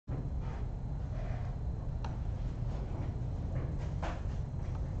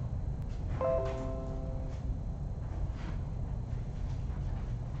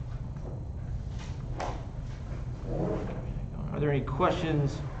any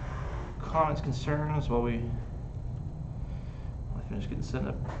questions, comments, concerns while I finish getting set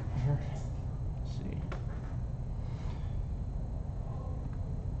up here? Let's see.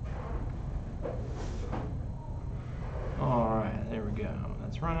 All right, there we go.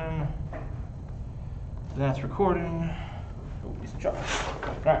 That's running. That's recording. Oh, piece of chalk.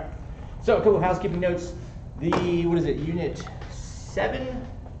 All right. So a couple of housekeeping notes. The Unit 7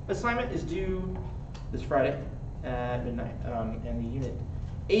 assignment is due this Friday at midnight, and the Unit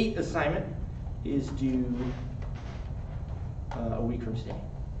 8 assignment is due a week from today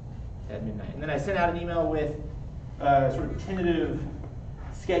at midnight. And then I sent out an email with sort of tentative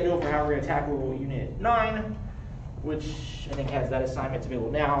schedule for how we're going to tackle Unit 9, which I think has that assignment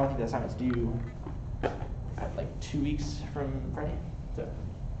available now. I think that assignment's due like 2 weeks from Friday. So.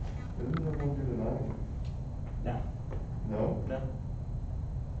 Isn't that one due tonight? No. No? No.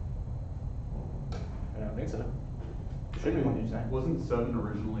 I don't think so. Should be one due tonight. Wasn't 7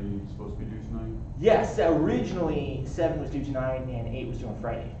 originally supposed to be due tonight? Yes, originally 7 was due tonight and 8 was due on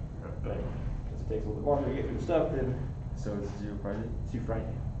Friday. Okay. But because it takes a little bit longer to get through the stuff, then So it's due Friday? it's due Friday.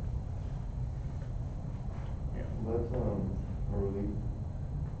 Yeah. That's early.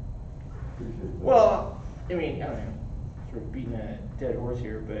 Appreciate that. Well, I mean, I don't know, sort of beating a dead horse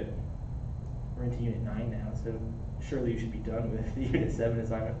here, but we're into Unit 9 now, so surely you should be done with the Unit 7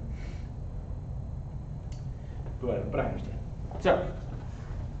 assignment. But I understand. So,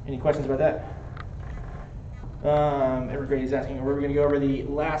 any questions about that? Everybody's asking, are we going to go over the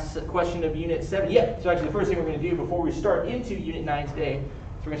last question of Unit 7? Yeah, so actually the first thing we're going to do before we start into Unit 9 today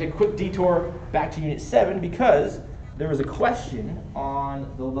is we're going to take a quick detour back to Unit 7 because there was a question on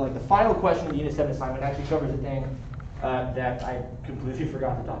the final question of the Unit 7 assignment actually covers a thing that I completely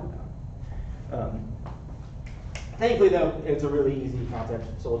forgot to talk about. Thankfully, though, it's a really easy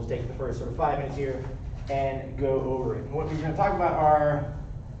concept, so we'll just take the first sort of 5 minutes here and go over it. And what we're going to talk about are,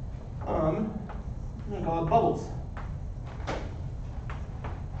 I'm going to call it bubbles.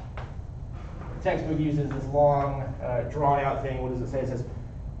 The textbook uses this long, drawn-out thing. What does it say? It says,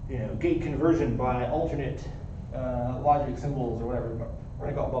 gate conversion by alternate logic symbols or whatever. We're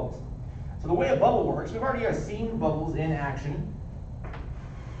going to call it bubbles. So the way a bubble works, we've already seen bubbles in action.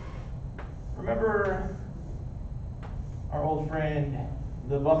 Remember our old friend,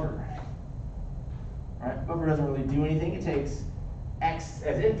 the buffer. Right? Buffer doesn't really do anything. It takes X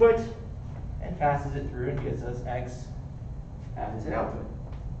as input and passes it through and gives us X as an output.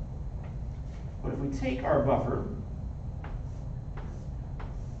 But if we take our buffer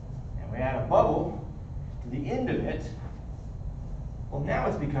and we add a bubble to the end of it, well, now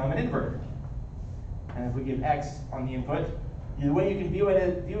it's become an inverter. And if we give X on the input, the way you can view it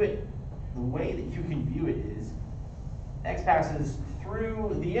is X passes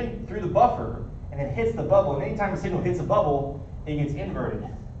through the buffer and it hits the bubble. And anytime the signal hits a bubble, it gets inverted.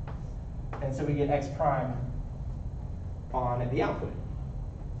 And so we get X prime on the output.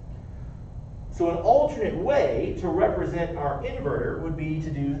 So an alternate way to represent our inverter would be to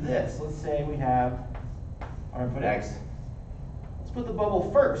do this. Let's say we have our input X. Let's put the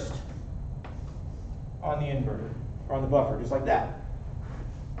bubble first on the inverter, or on the buffer, just like that.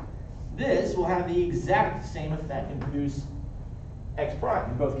 This will have the exact same effect and produce X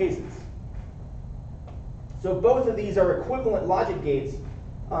prime in both cases. So both of these are equivalent logic gates.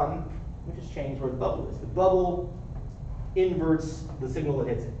 We just change where the bubble is. The bubble inverts the signal that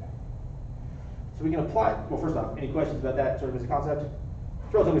hits it. So we can apply, well, first off, any questions about that sort of as a concept?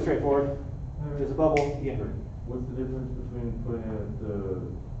 It's relatively straightforward. There's a bubble, the invert. What's the difference between putting it at the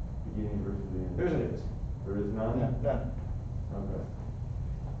beginning versus the end? There isn't it. There is none? No, none. Okay.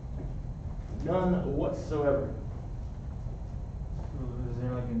 None whatsoever.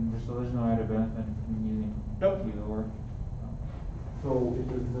 So there's no added benefit from using Nope. either or? So if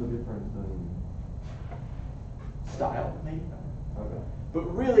there's no difference, then... Style, maybe. Okay.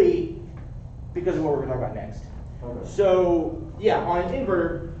 But really, because of what we're going to talk about next. Okay. So, yeah, on an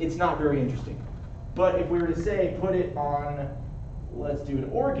inverter, it's not very interesting. But if we were to say, put it on, let's do an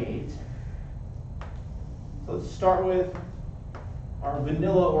OR gate. So let's start with our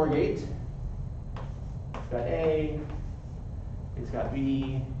vanilla OR gate. It's got A, it's got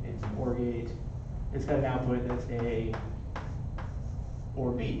B, it's an OR gate. It's got an output that's A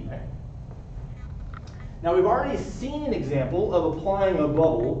or B, right? Now we've already seen an example of applying a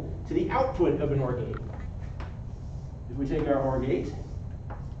bubble to the output of an OR gate. If we take our OR gate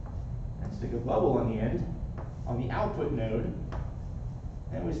and stick a bubble on the end, on the output node,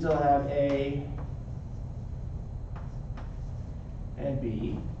 then we still have A and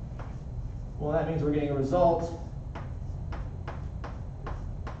B. Well, that means we're getting a result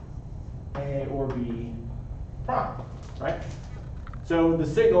A or B prime, right? So the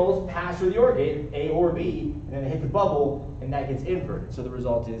signals pass through the OR gate, A or B, and then they hit the bubble, and that gets inverted. So the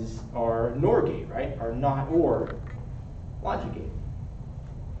result is our NOR gate, right? Our not OR logic gate.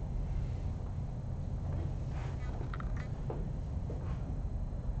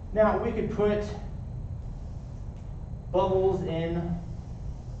 Now we could put bubbles in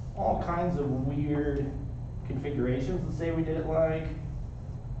all kinds of weird configurations. Let's say we did it like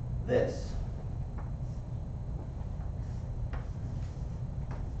this.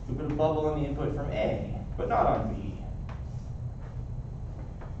 We put a bubble on the input from A, but not on B.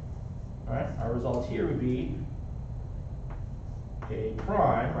 All right, our result here would be A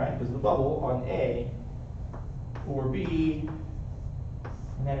prime, right, because of the bubble on A, or B,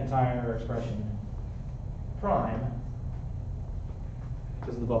 and that entire expression prime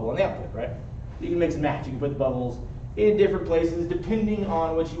because of the bubble on the output, right? You can mix and match. You can put the bubbles in different places depending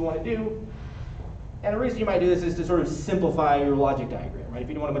on what you want to do. And the reason you might do this is to sort of simplify your logic diagram, right? If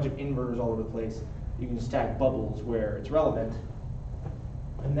you don't want a bunch of inverters all over the place, you can just stack bubbles where it's relevant,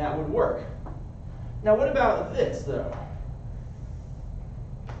 and that would work. Now, what about this, though?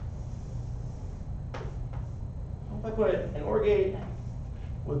 What if I put an OR gate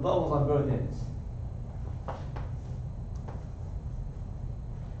with bubbles on both ends?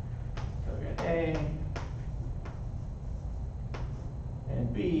 So we got A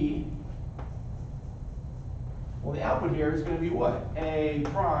and B. Well, the output here is going to be what? A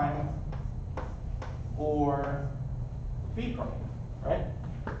prime or B prime, right?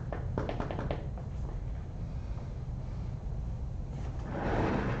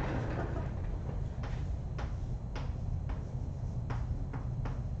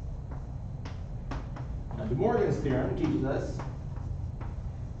 Now, De Morgan's theorem teaches us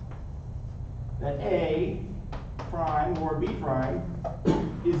that A prime or B prime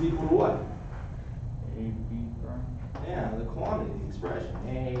is equal to what? A, B prime. Yeah, the quantity expression,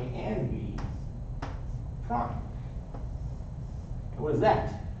 A and B prime. And what is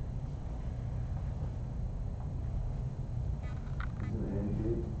that? It's an AND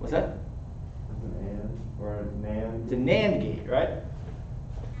gate. What's that? It's an AND or a NAND. It's a NAND gate, right?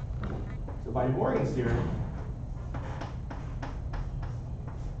 So by De Morgan's theorem,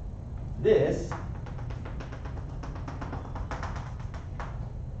 this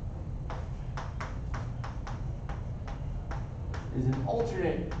is an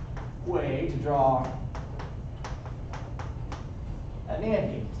alternate way to draw a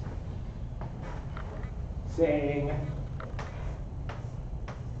NAND gate, saying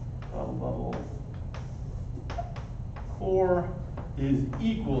bubble 4 is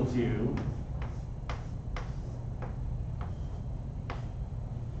equal to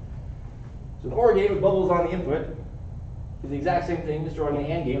so an OR gate with bubbles on the input is the exact same thing as drawing an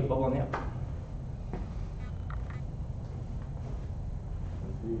AND gate with a bubble on the output. I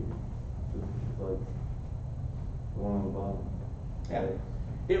see. It's like the one on the bottom. Yeah.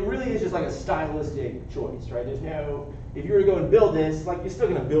 It really is just like a stylistic choice, right? There's no, if you were to go and build this, like you're still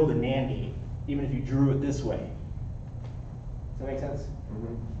going to build a NAND gate, even if you drew it this way. Does that make sense?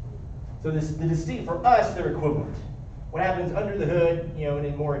 Mm-hmm. So this, the distinct, for us, they're equivalent. What happens under the hood, you know, in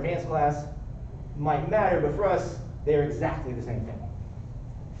a more advanced class might matter, but for us, they're exactly the same thing.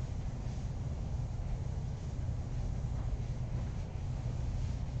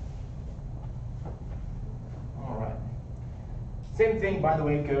 All right. Same thing, by the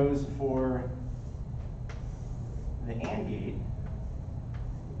way, goes for the AND gate.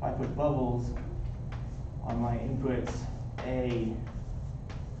 I put bubbles on my inputs A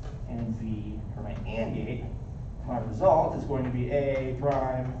and B for my AND gate. My result is going to be A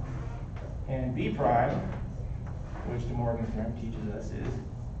prime and B prime, which De Morgan's theorem teaches us is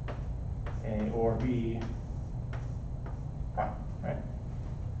A or B prime, right?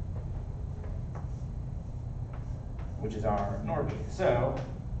 Which is our NOR gate. So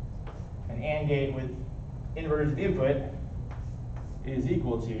an AND gate with inverters at the input is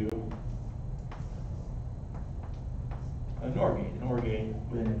equal to a NOR gate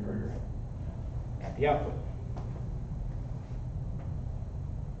with an inverter at the output.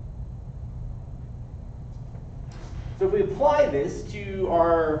 So if we apply this to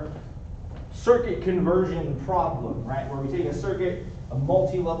our circuit conversion problem, right, where we take a circuit, a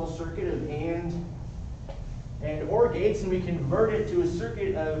multi-level circuit of AND OR gates, and we convert it to a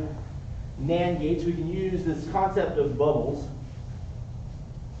circuit of NAND gates, we can use this concept of bubbles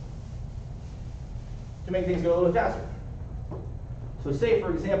to make things go a little bit faster. So say,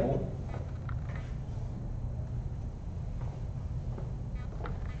 for example,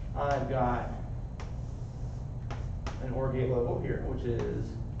 I've got an OR gate level here, which is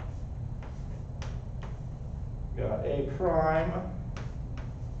got A prime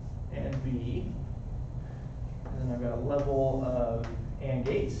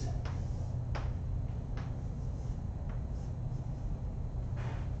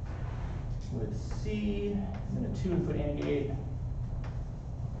 2-input AND gate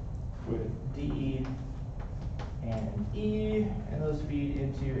with D and E, and those feed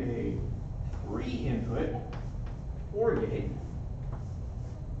into a 3-input OR gate.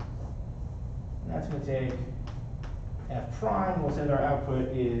 And that's going to take F prime, we'll say that our output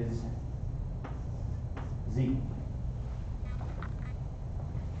is Z.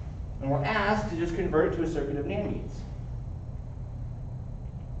 And we're asked to just convert it to a circuit of NAND gates.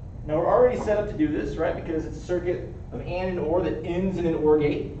 Now we're already set up to do this, right? Because it's a circuit of AND and OR that ends in an OR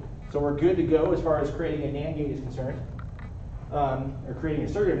gate. So we're good to go as far as creating a NAND gate is concerned. Or creating a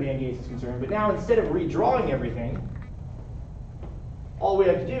circuit of NAND gates is concerned. But now instead of redrawing everything, all we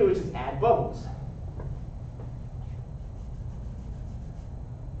have to do is just add bubbles.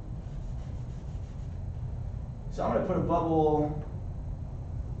 So I'm going to put a bubble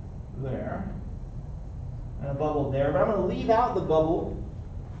there, and a bubble there, but I'm going to leave out the bubble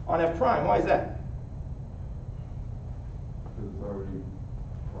on F prime. Why is that? Because it's already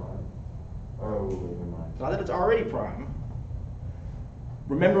prime. Oh, never mind. Now that it's already prime,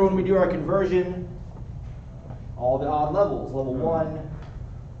 remember when we do our conversion, all the odd levels, level 1,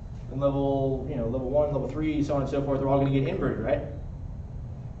 and level 1, level 3, so on and so forth, they're all going to get inverted, right?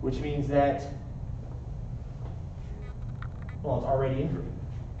 Which means that, well, it's already inverted.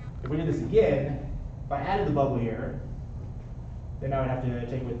 If we did this again, if I added the bubble here, then I would have to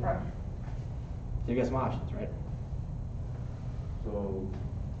take it with prime. So you got some options, right? So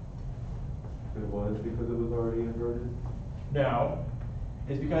it was because it was already inverted? No,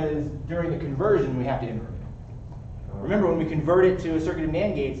 it's because during the conversion we have to invert it. Remember, when we convert it to a circuit of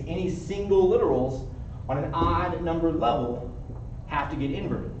NAND gates, any single literals on an odd numbered level have to get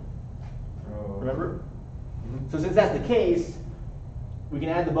inverted. Remember? So since that's the case, we can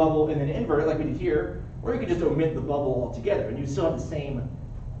add the bubble and then invert it like we did here, or you could just omit the bubble altogether and you still have the same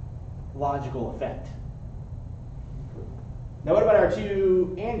logical effect. Now what about our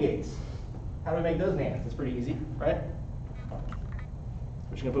 2 AND gates? How do we make those NANDs? That's pretty easy, right?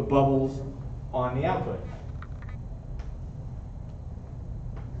 We're just going to put bubbles on the output.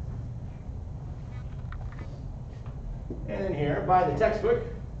 And then here, by the textbook,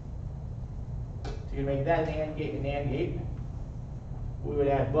 to make that an AND gate, we would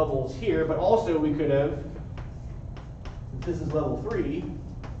add bubbles here, but also we could have, since this is level 3,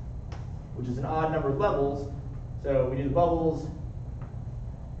 which is an odd number of levels, so we do the bubbles,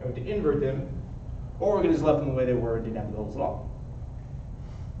 and we have to invert them, or we could just left them the way they were and didn't have the bubbles at all.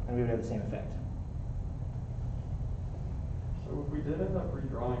 And we would have the same effect. So if we did end up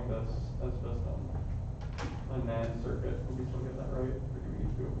redrawing this as just a NAND circuit, would we still get that right? Or do we need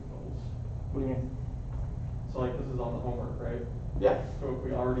to do it with bubbles? What do you mean? So like this is on the homework, right? Yeah. So if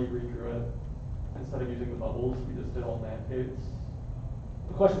we already redrew it, instead of using the bubbles, we just did all NAND gates.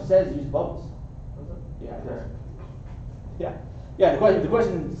 The question says use bubbles. Does it? Yeah, it does. Yeah. Yeah, if the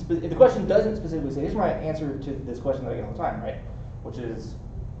question doesn't specifically say, here's my answer to this question that I get all the time, right? Which is,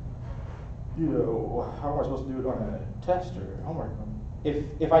 how am I supposed to do it on a test or homework?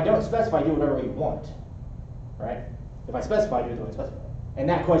 If I don't specify, do whatever you want, right? If I specify, do what I specify. And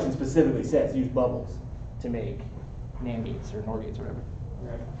that question specifically says use bubbles to make NAND gates or NOR gates or whatever.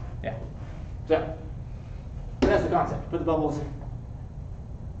 Right. Yeah. So that's the concept. Put the bubbles,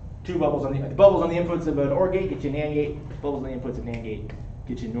 2 bubbles on the bubbles on the inputs of an OR gate get you a NAND gate. Bubbles on the inputs of NAND gate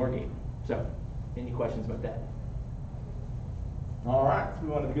get you a NOR gate. So, any questions about that? All right, let's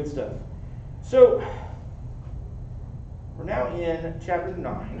move on to the good stuff. So we're now in chapter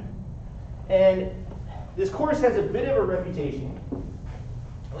 9, and this course has a bit of a reputation,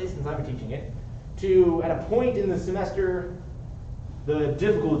 at least since I've been teaching it, to, at a point in the semester, the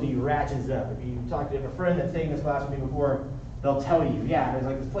difficulty ratchets up. If you talk to a friend that's taken this class with me before, they'll tell you, yeah, there's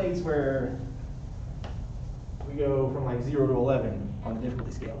like this place where we go from like 0 to 11 on the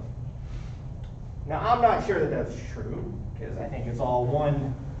difficulty scale. Now, I'm not sure that that's true, because I think it's all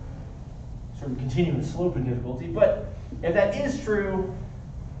one sort of continuous slope in difficulty, but if that is true,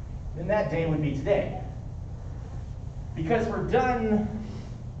 then that day would be today. Because we're done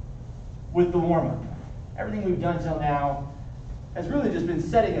with the warm-up. Everything we've done till now has really just been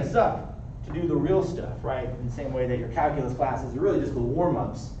setting us up to do the real stuff, right? In the same way that your calculus classes are really just the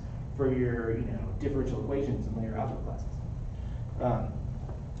warm-ups for your, differential equations and linear algebra classes.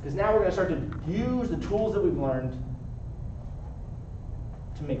 Because now we're going to start to use the tools that we've learned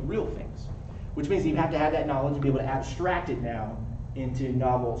to make real things, which means you have to have that knowledge and be able to abstract it now into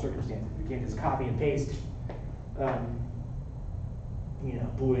novel circumstances. You can't just copy and paste,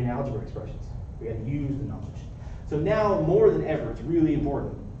 Boolean algebra expressions. We got to use the knowledge. So now more than ever, it's really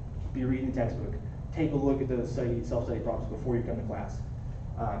important to be reading the textbook. Take a look at those self-study problems before you come to class.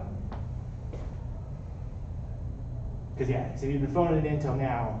 Because yeah, so if you've been phoning it in till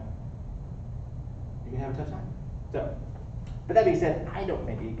now, you're gonna have a tough time. So, but that being said, I don't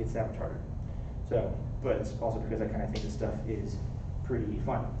think it gets that much harder. So, but it's also because I kind of think this stuff is pretty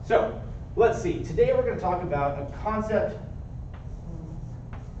fun. So, let's see. Today we're going to talk about a concept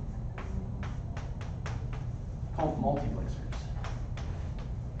called multiplexers.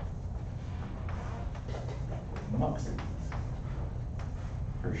 MUX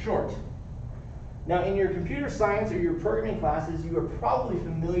for short. Now, in your computer science or your programming classes, you are probably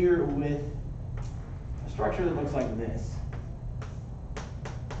familiar with a structure that looks like this.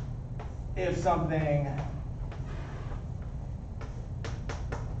 If something,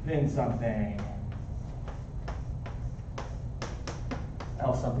 then something,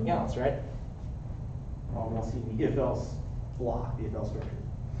 else something else, right? Well, we'll see the if-else block, the if-else structure.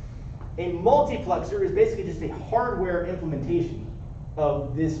 A multiplexer is basically just a hardware implementation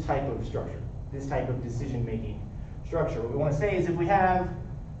of this type of structure, this type of decision-making structure. What we want to say is if we have,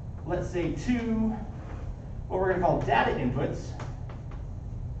 let's say, two, what we're going to call data inputs,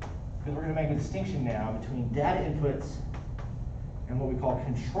 because we're going to make a distinction now between data inputs and what we call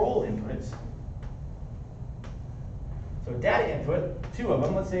control inputs. So data input, two of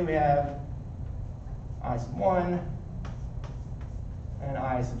them, let's say we have I sub 1 and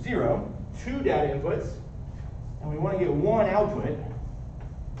I sub 0, two data inputs, and we want to get one output.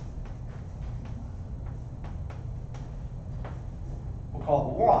 We'll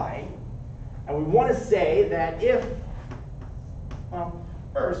call it y, and we want to say that if, well,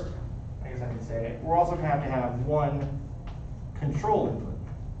 first, I guess I can say it, we're also going to have one control input.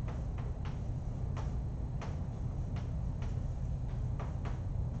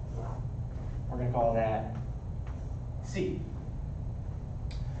 We're going to call that C.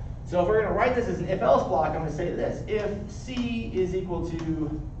 So if we're going to write this as an if-else block, I'm going to say this. If C is equal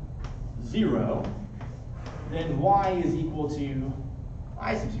to 0, then Y is equal to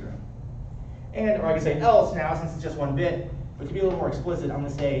I sub 0. And, or I can say else now, since it's just one bit, but to be a little more explicit, I'm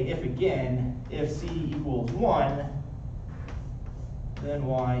going to say if again, if C equals 1, then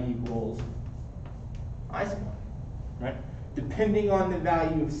Y equals I sub 1, right? Depending on the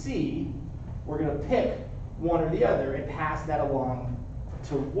value of C, we're going to pick one or the other and pass that along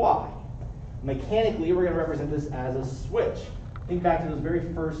to Y. Mechanically, we're going to represent this as a switch. Think back to those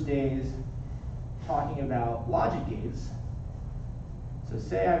very first days talking about logic gates. So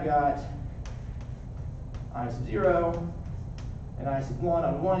say I've got I sub 0 and I sub 1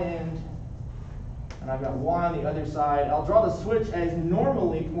 on one end, and I've got Y on the other side. I'll draw the switch as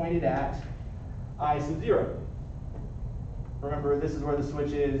normally pointed at I sub 0. Remember, this is where the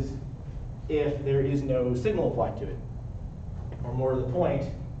switch is if there is no signal applied to it. Or more to the point,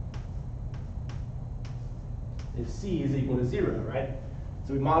 if C is equal to 0, right?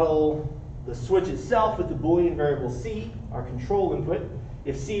 So we model the switch itself with the Boolean variable C, our control input.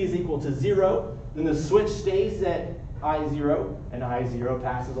 If C is equal to 0, then the switch stays at I0, and I0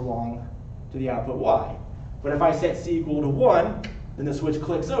 passes along to the output Y. But if I set C equal to 1, then the switch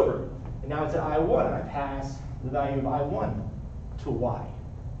clicks over. And now it's at I1, and I pass the value of I1 to Y.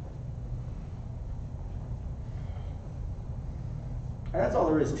 And that's all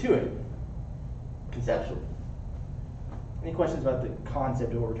there is to it, conceptually. Any questions about the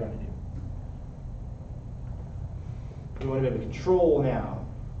concept of what we're trying to do? We want to be able to control now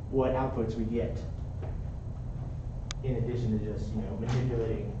what outputs we get, in addition to just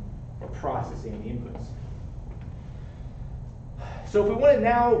manipulating or processing the inputs. So if we want to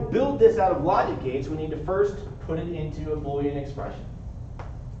now build this out of logic gates, we need to first put it into a Boolean expression.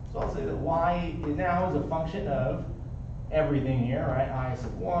 So I'll say that Y now is a function of everything here, right? I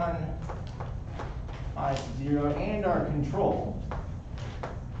sub 1, I sub 0, and our control.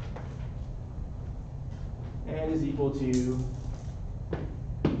 And is equal to,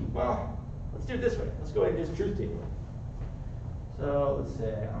 well, let's do it this way. Let's go ahead and just truth table it. So let's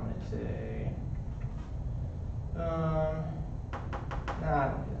say, I'm going to say, I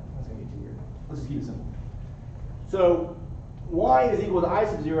don't do that. That's going to get too weird. Let's just keep it simple. So Y is equal to I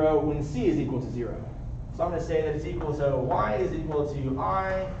sub 0 when C is equal to 0. So I'm going to say that it's equal to Y is equal to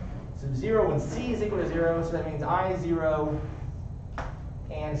I sub 0 when C is equal to 0. So that means I0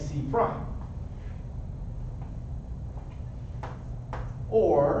 and C prime.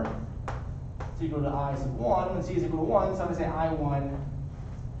 Or it's equal to I sub 1 when C is equal to 1. So I'm going to say I1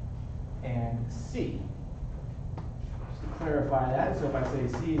 and C. Just to clarify that, so if I say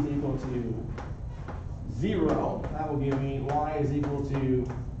C is equal to 0, that will give me Y is equal to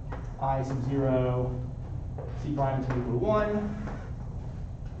I sub 0, C prime is equal to 1,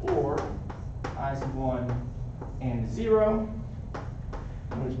 or I sub 1 and 0,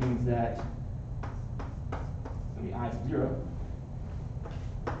 which means that, going to be I sub 0.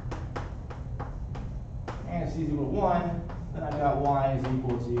 And if c is equal to 1, then I've got y is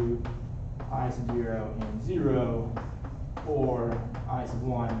equal to I sub 0 and 0, or I sub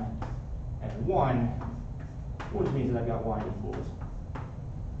 1 and 1, which means that I've got y equals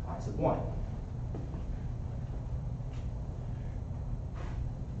I sub 1.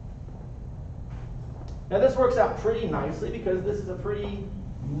 Now this works out pretty nicely because this is a pretty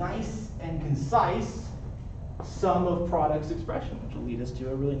nice and concise sum of products expression, which will lead us to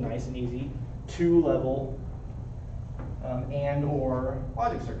a really nice and easy two-level and or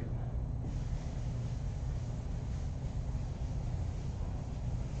logic circuit.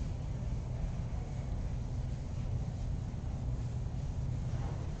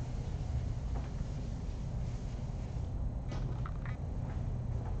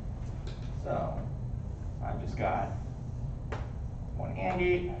 So I've just got one AND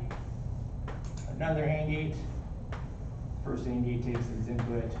gate, another AND gate. First AND gate takes as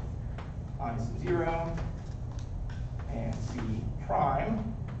input I sub 0 and C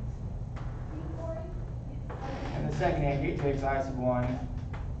prime. And the second AND gate takes I sub 1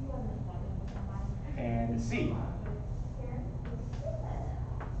 and C.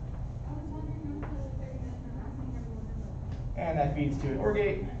 And that feeds to an OR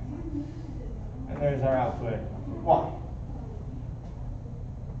gate. And there's our output, Y.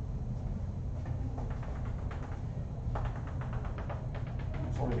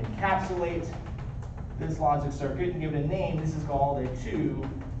 So we're going to encapsulate this logic circuit and give it a name. This is called a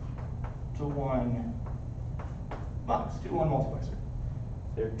 2-to-1 mux, 2-to-1 multiplexer.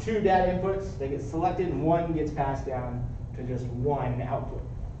 There are two data inputs. They get selected, and one gets passed down to just one output.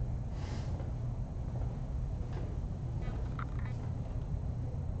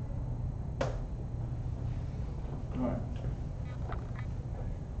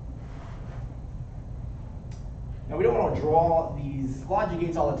 Now we don't want to draw these logic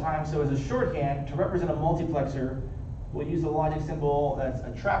gates all the time, so as a shorthand, to represent a multiplexer, we'll use the logic symbol that's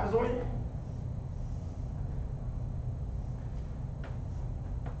a trapezoid.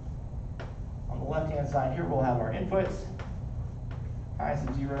 On the left-hand side here, we'll have our inputs, I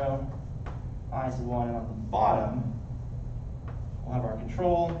sub 0, I sub 1, and on the bottom, we'll have our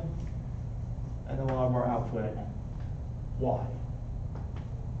control, and then we'll have our output, Y.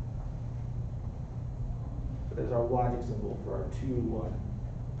 So there's our logic symbol for our 2-to-1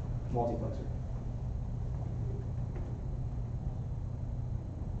 multiplexer.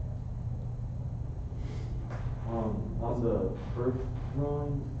 On the first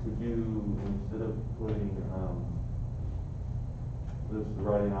drawing, could you, instead of putting this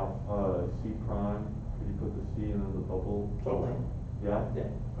writing out C prime, could you put the C and then the bubble? Totally. Yeah? Yeah.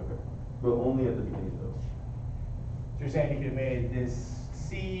 Okay. But only at the beginning though. So you're saying you could have made this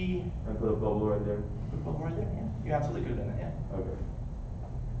C. And put a bubble right there? Put a bubble right there, yeah. You absolutely could have done that, yeah. Okay.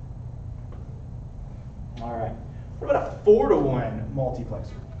 All right. What about a 4-to-1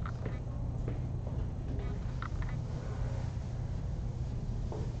 multiplexer?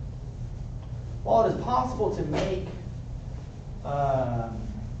 While it is possible to make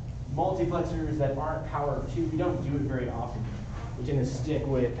multiplexers that aren't power of 2, we don't do it very often. We tend to stick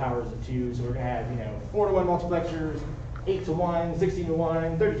with powers of 2, so we're going to have 4-to-1 multiplexers, 8-to-1,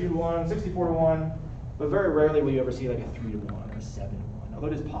 16-to-1, 32-to-1, 64-to-1, but very rarely will you ever see like a 3-to-1 or a 7-to-1, although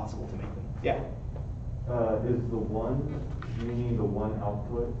it is possible to make them. Yeah? Is the 1, do you need the 1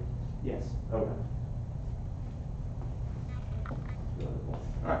 output? Yes. Okay.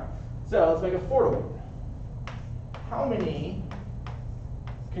 All right. So let's make a 4-to-1. How many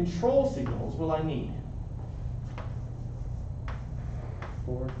control signals will I need?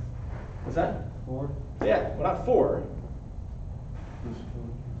 4. What's that? 4. Yeah, well, not 4.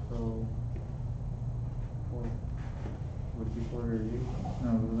 So 4. Would be 4 or 8?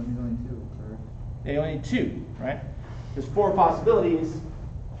 No, there's only 2, correct? They only need 2, right? There's 4 possibilities.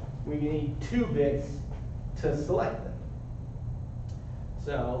 We need 2 bits to select them.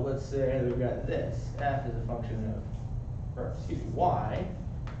 So let's say we've got this. F is a function of, or excuse me, Y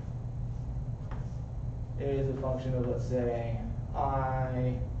is a function of, let's say,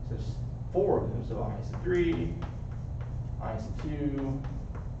 I, so there's 4 of them, so I sub 3, I sub 2,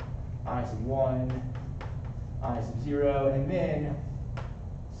 I sub 1, I sub 0, and then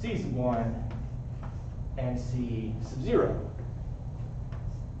C sub 1 and C sub 0.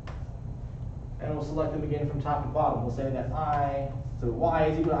 And we'll select them again from top to bottom. We'll say that so Y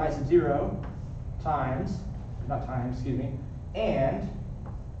is equal to I sub 0 times, not times, excuse me, and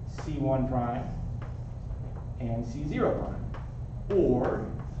C1 prime and C0 prime. Or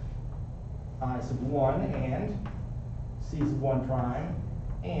I sub 1 and C sub 1 prime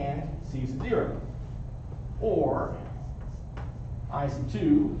and C sub 0. or I sub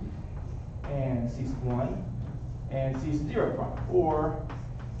 2 and C sub 1 and C sub 0 prime, or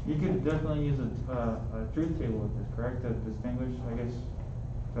You could definitely use a truth table with this, correct? To distinguish, I guess,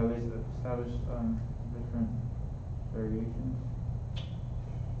 to at least establish different variations.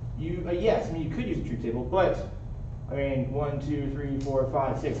 yes, I mean, you could use a truth table, but, I mean, 1, 2, 3, 4,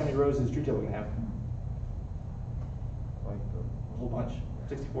 5, 6, how many rows is a truth table going to have? Like A whole bunch,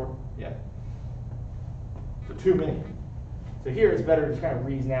 64, yeah. So too many. So here it's better to just kind of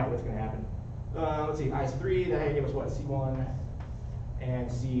reason out what's going to happen. Let's see, I sub 3, that gave us what, C1 and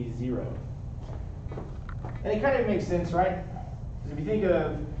C0. And it kind of makes sense, right? Because if you think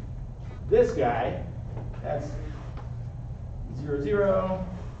of this guy, that's 0, 0,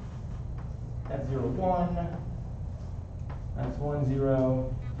 that's 0, 1, that's 1,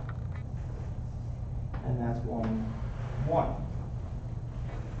 0, and that's 1, 1.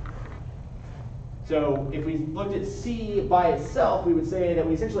 So if we looked at C by itself, we would say that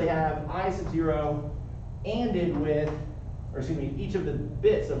we essentially have I sub 0 ANDed with, or excuse me, each of the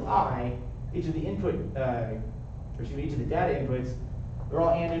bits of I, each of the input, or excuse me, each of the data inputs, they're all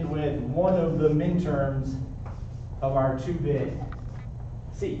ANDed with one of the minterms of our 2-bit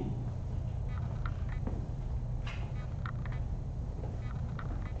C.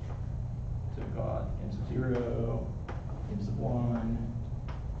 So we've got M sub 0, M sub 1,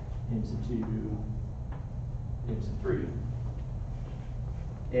 M sub 2, M sub 3.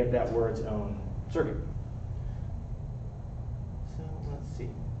 If that were its own circuit. So let's see.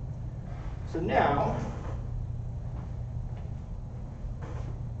 So now,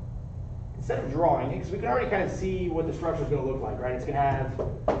 instead of drawing it, because we can already kind of see what the structure is going to look like, right? It's going to have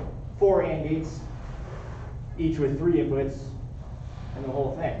 4 AND gates, each with 3 inputs, and the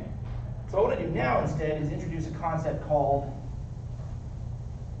whole thing. So what I want to do now instead is introduce a concept called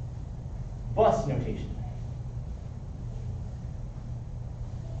bus notation.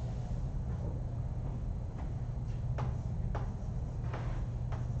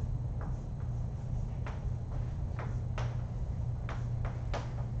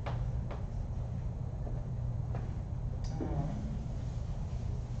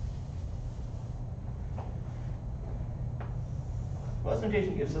 Bus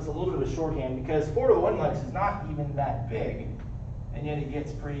notation gives us a little bit of a shorthand because 4 to 1 lux is not even that big, and yet it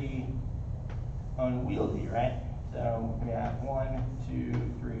gets pretty unwieldy, right? So we have 1, 2,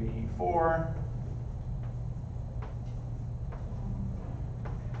 3, 4.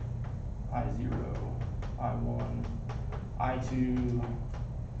 I0, I1, I2,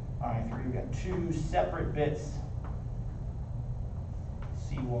 I3. We've got 2 separate bits,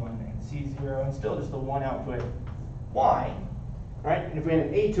 C1 and C0, and still just the one output, Y. Right? And if we had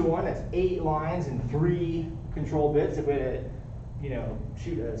an 8 to 1, that's 8 lines and 3 control bits. If we had a,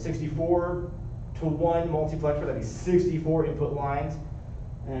 shoot a 64 to 1 multiplexer, that'd be 64 input lines.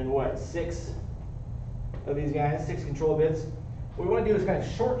 And what, 6 of these guys, 6 control bits. What we want to do is kind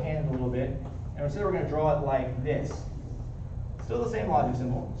of shorthand it a little bit, and instead we're going to draw it like this. Still the same logic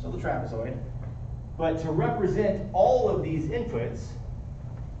symbol, still the trapezoid. But to represent all of these inputs,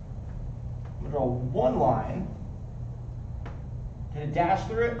 I'm going to draw one line, hit a dash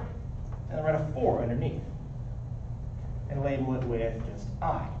through it, and then write a 4 underneath. And label it with just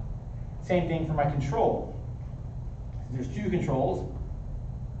I. Same thing for my control. There's 2 controls.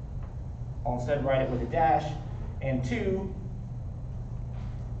 I'll instead write it with a dash and 2,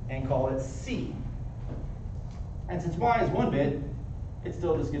 and call it C. And since Y is 1 bit, it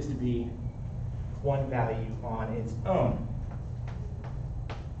still just gets to be 1 value on its own.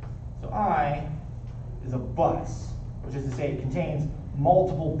 So I is a bus, which is to say it contains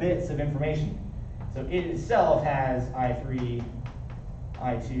multiple bits of information. So it itself has I3,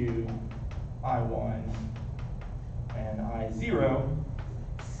 I2, I1, and I0.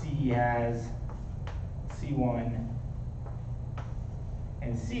 C has C1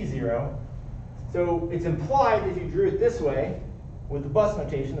 and C0. So it's implied if you drew it this way, with the bus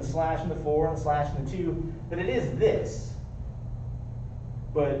notation, the slash and the 4 and the slash and the 2, that it is this.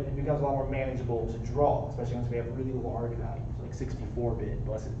 But it becomes a lot more manageable to draw, especially once we have really large values, like 64-bit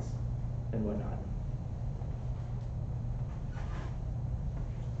buses and whatnot.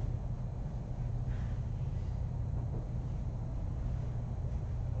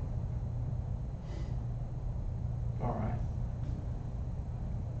 All right.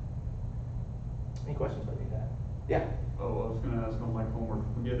 Any questions about that? Yeah. Oh, I was gonna ask on like homework,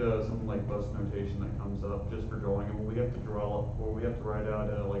 if we get something like bus notation that comes up just for drawing, and we have to draw, or we have to write out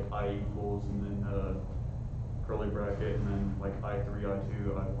like I equals and then curly bracket and then like I3,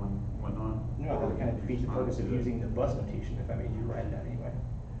 I2, I1, whatnot. No, that would kind of defeat the purpose of using the bus notation if I made you write it out anyway.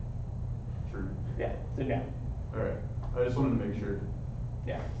 True. Yeah, so no. Alright, I just wanted to make sure.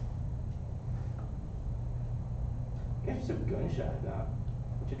 Yeah. You guys are so gun-shy about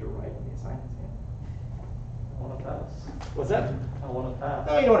what you had to write on the assignments, man. I wanna pass. What's that? I wanna pass.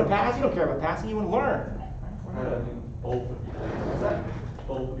 No, you don't want to pass. You don't care about passing. You want to learn. I mean, both would be good. What's that?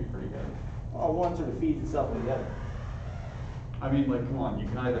 Both would be pretty good. Well, one sort of feeds itself with the other. I mean, like, come on, you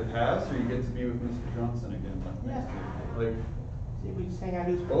can either pass or you get to be with Mr. Johnson again. Yeah. Like, See, if we just hang out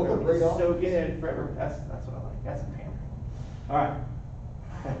and do this Both program, are great we can soak options. in it forever. That's what I like. That's some pandering. All right.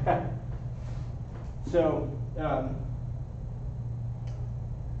 So,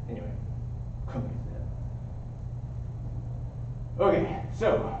 anyway, come back to that. Okay,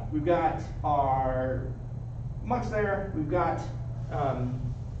 so we've got our mux there. We've got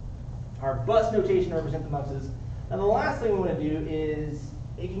our bus notation to represent the muxes. Now the last thing we want to do is,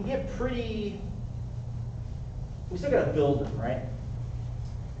 it can get pretty, we still got to build them, right?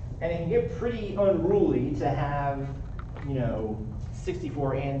 And it can get pretty unruly to have,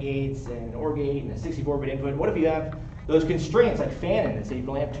 64 AND gates and an OR gate and a 64-bit input. What if you have those constraints like fan-in that say you can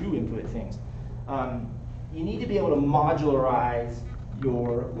only have 2 input things? You need to be able to modularize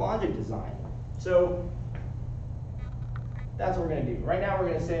your logic design. So that's what we're going to do. Right now we're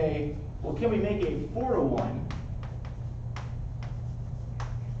going to say, well, can we make a 4-to-1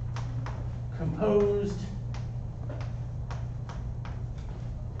 composed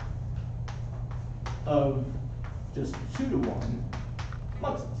of just 2-to-1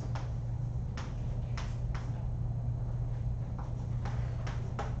 muxes?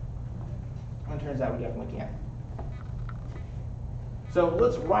 And it turns out we definitely can. So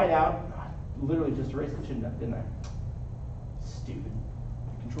let's write out, literally just erased it, shouldn't have, didn't I? Stupid.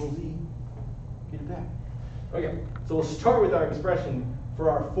 Control Z, get it back. Okay, so we'll start with our expression for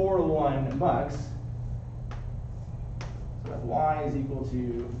our 4-to-1 mux. So that's y is equal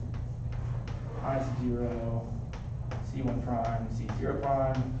to I sub 0, C1 prime, C0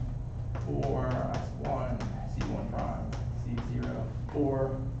 prime, or I sub 1, C1 prime, C0,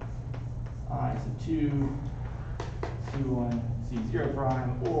 or I sub 2, C1, C0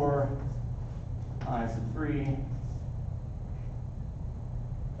 prime, or I sub 3,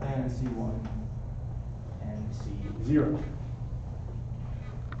 and C1 and C0.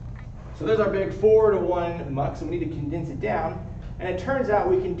 So there's our big 4-to-1 mux, and we need to condense it down. And it turns out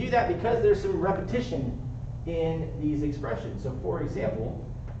we can do that because there's some repetition in these expressions. So for example,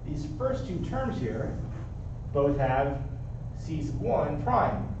 these first 2 terms here both have C sub 1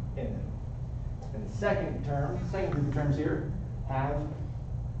 prime in them. And the second group of terms here have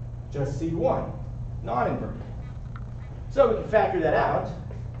just C1, non-inverted. So we can factor that out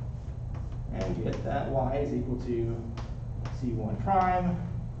and get that y is equal to C1 prime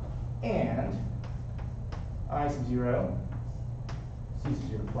and I sub 0, C sub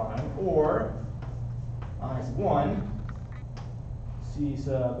 0 prime, or I sub 1, C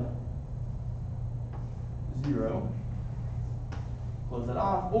sub 0, close that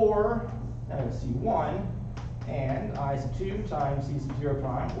off, or now we have C1 and I sub 2 times C sub 0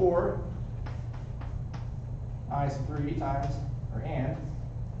 prime, or I sub 3 times, or and,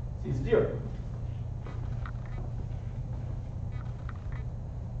 C sub 0.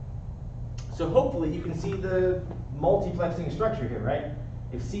 So hopefully you can see the multiplexing structure here, right?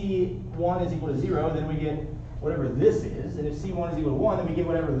 If C1 is equal to 0, then we get whatever this is. And if C1 is equal to 1, then we get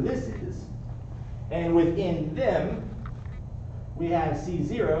whatever this is. And within them, we have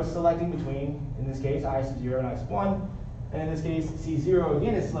C0 selecting between, in this case, I sub 0 and I sub 1. And in this case, C0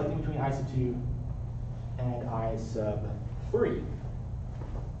 again is selecting between I sub 2 and I sub 3.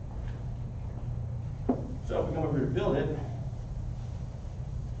 So if we come over to build it,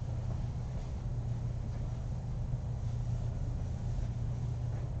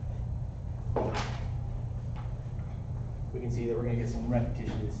 we can see that we're going to get some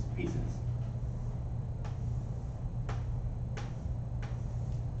repetitious pieces.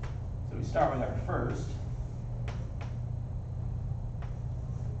 So we start with our first.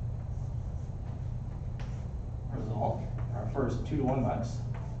 Result, our first 2-to-1 mux,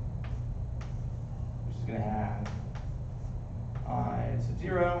 which is going to have I sub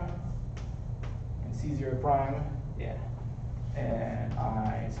 0 and C0 prime, yeah, and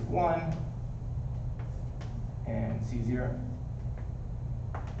I sub 1 and C0.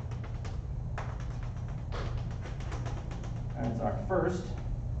 That's our first.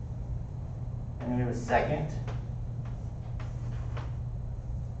 And then we have a second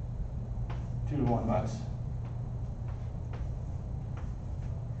 2-to-1 mux.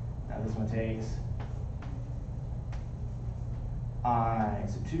 Now this one takes I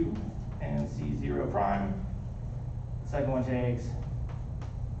sub 2 and C0 prime. The second one takes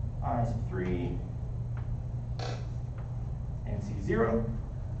I sub 3, and C0.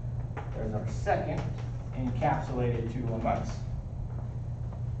 There's our second encapsulated 2 to 1 mux.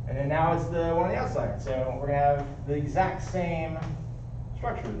 And then now it's the one on the outside. So we're going to have the exact same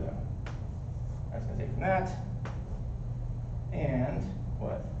structure though. That's going to take from that. And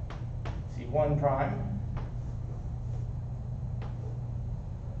what? C1 prime.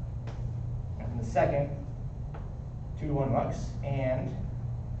 And from the second, 2 to 1 mux, and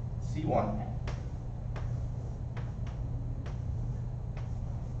C1.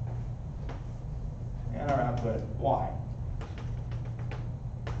 And our output, Y.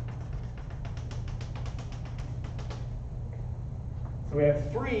 So we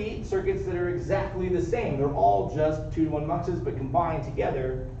have 3 circuits that are exactly the same. They're all just 2 to 1 muxes, but combined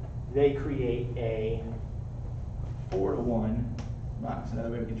together, they create a 4 to 1 mux. Another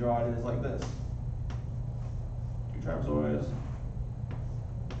way we can draw it is like this. 2 trapezoids.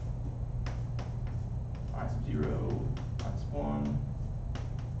 I sub 0, I sub 1,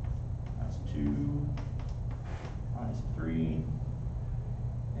 I sub 2, I sub 3,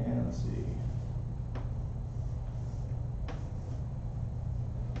 and let's see.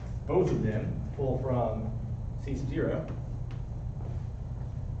 Both of them pull from C sub 0.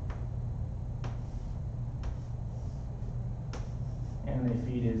 And they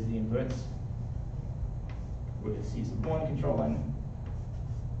feed as the inputs with C sub 1 controlling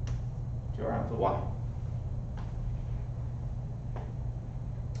to our output Y.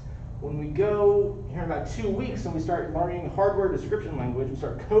 When we go here in about 2 weeks and we start learning hardware description language, we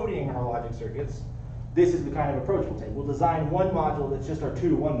start coding our logic circuits, this is the kind of approach we'll take. We'll design one module that's just our 2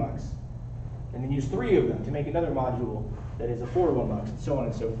 to 1 mux, and then use 3 of them to make another module that is a 4 to 1 mux, and so on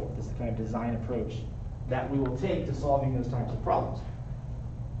and so forth. This is the kind of design approach that we will take to solving those types of problems.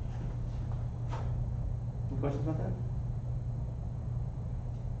 Any questions about that?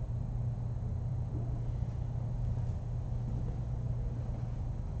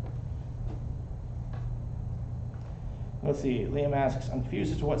 Let's see, Liam asks, I'm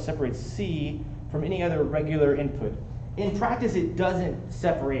confused as to what separates C from any other regular input. In practice, it doesn't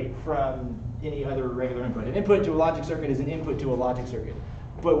separate from any other regular input. An input to a logic circuit is an input to a logic circuit.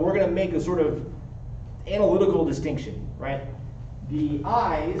 But we're going to make a sort of analytical distinction, right? The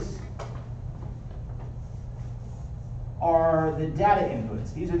I's are the data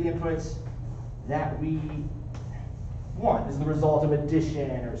inputs. These are the inputs that we want. This is the result of addition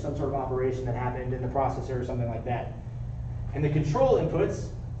or some sort of operation that happened in the processor or something like that. And the control inputs,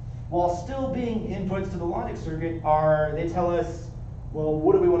 while still being inputs to the logic circuit, they tell us, well,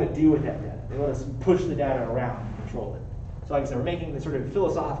 what do we want to do with that data? They let us push the data around and control it. So like I said, we're making the sort of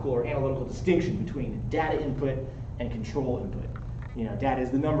philosophical or analytical distinction between data input and control input. You know, data is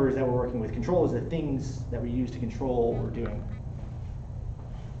the numbers that we're working with. Control is the things that we use to control what we're doing.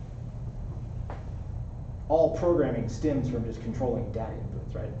 All programming stems from just controlling data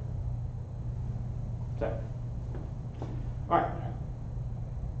inputs, right? So, all right.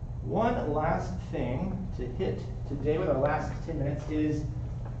 One last thing to hit today with our last 10 minutes is,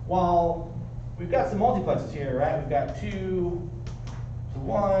 while we've got some multiplexes here, right? We've got 2 to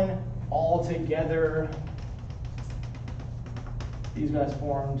 1 all together. These guys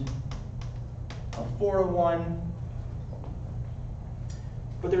formed a 4 to 1.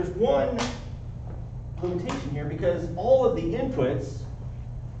 But there's one limitation here, because all of the inputs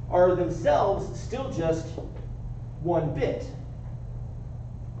are themselves still just 1 bit.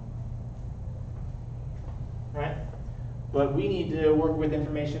 Right? But we need to work with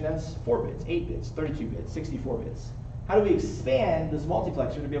information that's 4 bits, 8 bits, 32 bits, 64 bits. How do we expand this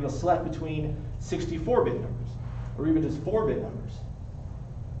multiplexer to be able to select between 64-bit numbers, or even just 4-bit numbers?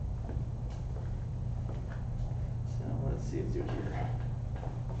 So let's see, let's do it here.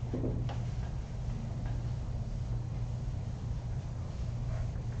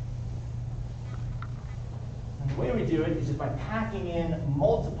 And the way we do it is just by packing in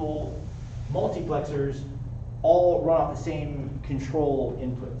multiple multiplexers all run off the same control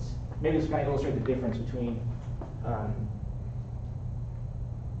inputs. Maybe this kind of illustrate the difference between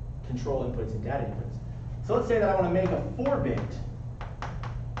control inputs and data inputs. So let's say that I want to make a 4-bit,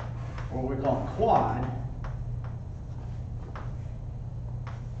 or what we call quad,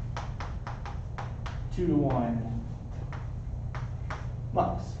 two to 1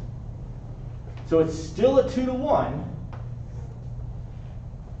 mux. So it's still a 2 to 1,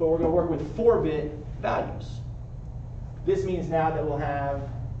 but we're going to work with 4-bit values. This means now that we'll have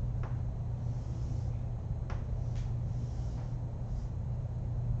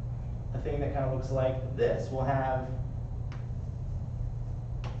a thing that kind of looks like this. We'll have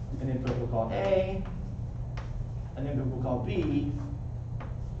an input we'll call A, an input we'll call B,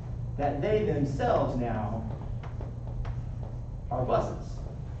 that they themselves now are buses.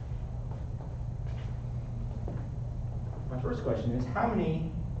 My first question is, how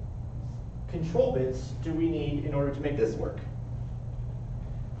many control bits do we need in order to make this work?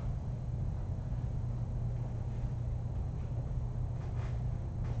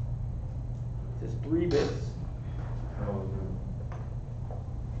 It says 3 bits. Oh,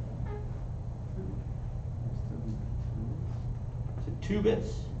 Is it 2 bits?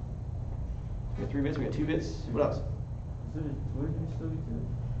 We got 3 bits, we got 2 bits. What else? Would it still be two?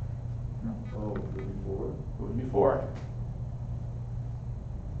 No. oh, maybe 4? What would be 4?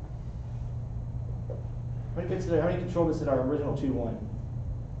 How many control bits did our original 2-1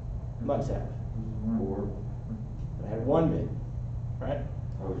 mux have? 4? It had 1 bit, right?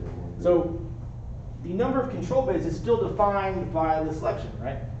 Oh, yeah, 1. So the number of control bits is still defined by the selection,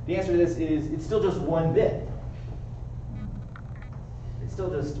 right? The answer to this is it's still just 1 bit. It's still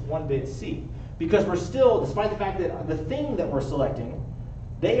just 1 bit C. Because we're still, despite the fact that the thing that we're selecting,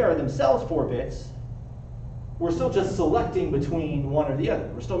 they are themselves 4 bits, we're still just selecting between one or the other.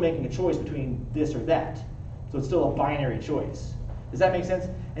 We're still making a choice between this or that. So it's still a binary choice. Does that make sense?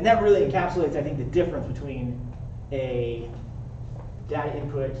 And that really encapsulates, I think, the difference between a data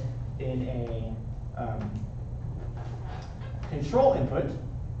input in a control input.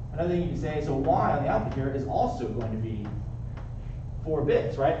 Another thing you can say, so Y on the output here is also going to be 4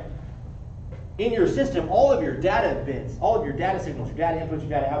 bits, right? In your system, all of your data bits, all of your data signals, your data inputs, your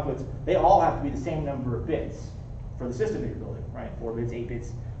data outputs, they all have to be the same number of bits for the system that you're building, right? 4 bits, 8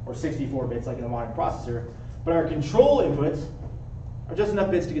 bits, or 64 bits like in a modern processor. But our control inputs are just enough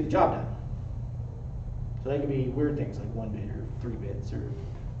bits to get the job done. So they can be weird things like 1 bit or 3 bits or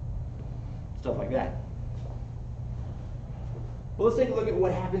stuff like that. Well, let's take a look at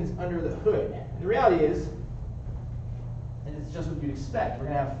what happens under the hood. And the reality is, and it's just what you'd expect, we're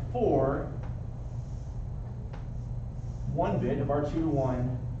going to have 4 1-bit of our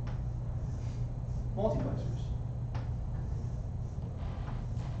 2-to-1 multiplexers.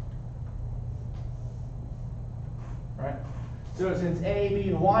 Right? So since A, B,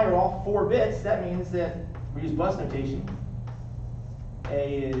 and Y are all 4 bits, that means that we use bus notation.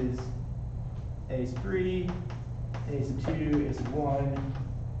 A is A sub 3, A sub 2, A sub 1,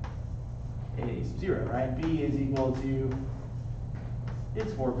 A sub 0, right? B is equal to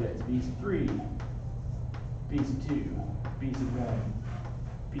its 4 bits, B sub 3, B sub 2, B sub 1,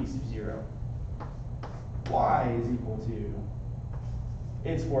 B sub 0. Y is equal to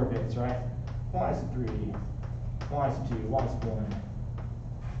its 4 bits, right? Y sub 3, Y sub 2, Y sub 1,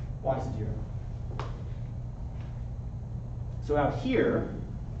 Y sub 0. So out here,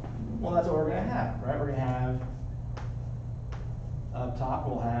 well, that's what we're going to have, right? We're going to have, up top,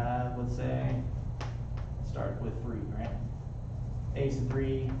 we'll have, let's say, start with 3, right? A sub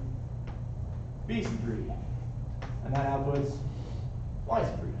 3, B sub 3. And that outputs Y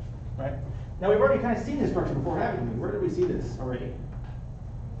sub 3, right? Now we've already kind of seen this structure before, haven't we? Where did we see this already?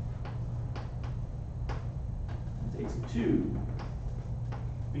 It's A sub 2,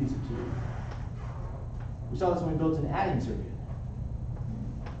 B sub 2. We saw this when we built an adding circuit.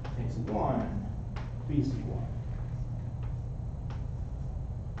 A sub 1, B sub 1.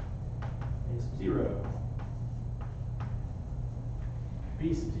 A sub 0,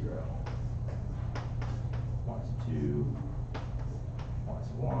 B sub 0. Y sub 2, Y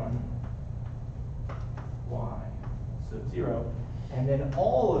sub 1, Y sub 0. And then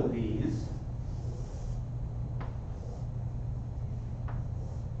all of these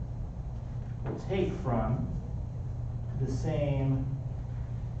will take from the same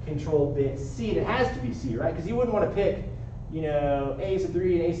control bit C. It has to be C, right? Because you wouldn't want to pick, you know, A sub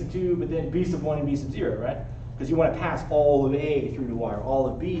 3 and A sub 2, but then B sub 1 and B sub 0, right? Because you want to pass all of A through to Y, or all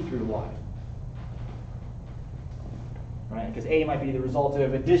of B through to Y. Right? Because A might be the result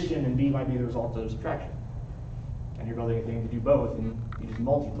of addition and B might be the result of subtraction. And you're building a thing to do both, and you just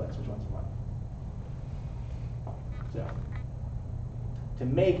multiplex which one's what. So, to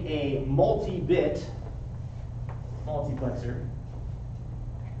make a multi-bit multiplexer,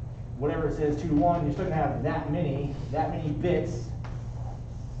 whatever it says 2 to 1, you're still going to have that many bits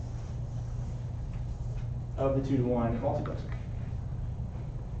of the 2 to 1 multiplexer.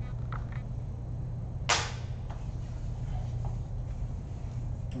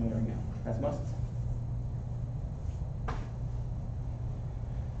 And there we go. That's buses.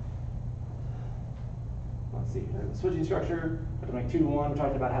 Let's see. The switching structure. We're doing 2 to 1. We're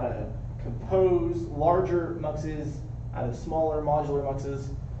talking about how to compose larger muxes out of smaller modular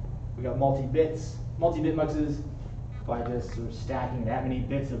muxes. We got multi-bit muxes by just sort of stacking that many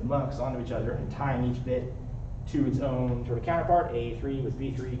bits of mux onto each other and tying each bit to its own sort of counterpart. A3 with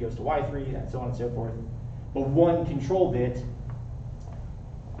B3 goes to Y3, and so on and so forth. But one control bit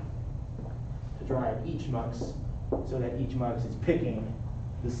to drive each mux, so that each mux is picking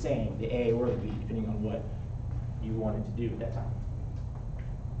the same, the A or the B, depending on what you wanted to do at that time.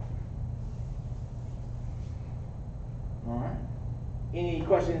 All right. Any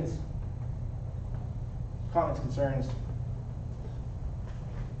questions, comments, concerns?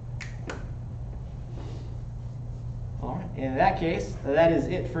 All right. In that case, that is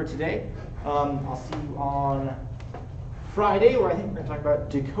it for today. I'll see you on Friday, where I think we're going to talk about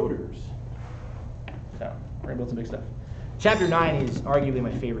decoders. So we're going to build some big stuff. Chapter 9 is arguably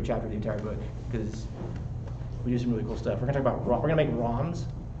my favorite chapter of the entire book because we do some really cool stuff. We're going to talk about we're going to make ROMs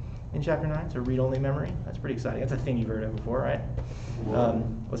in chapter 9, so read-only memory. That's pretty exciting. That's a thing you've heard of before, right?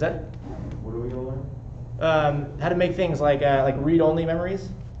 What's that? What are we gonna learn? How to make things like read-only memories.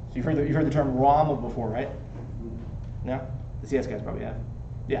 So you've heard the term ROM before, right? No? The CS guys probably have.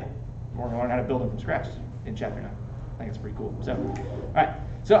 Yeah. We're going to learn how to build them from scratch in chapter 9. I think it's pretty cool. So, all right.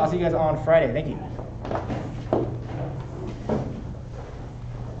 So I'll see you guys on Friday. Thank you.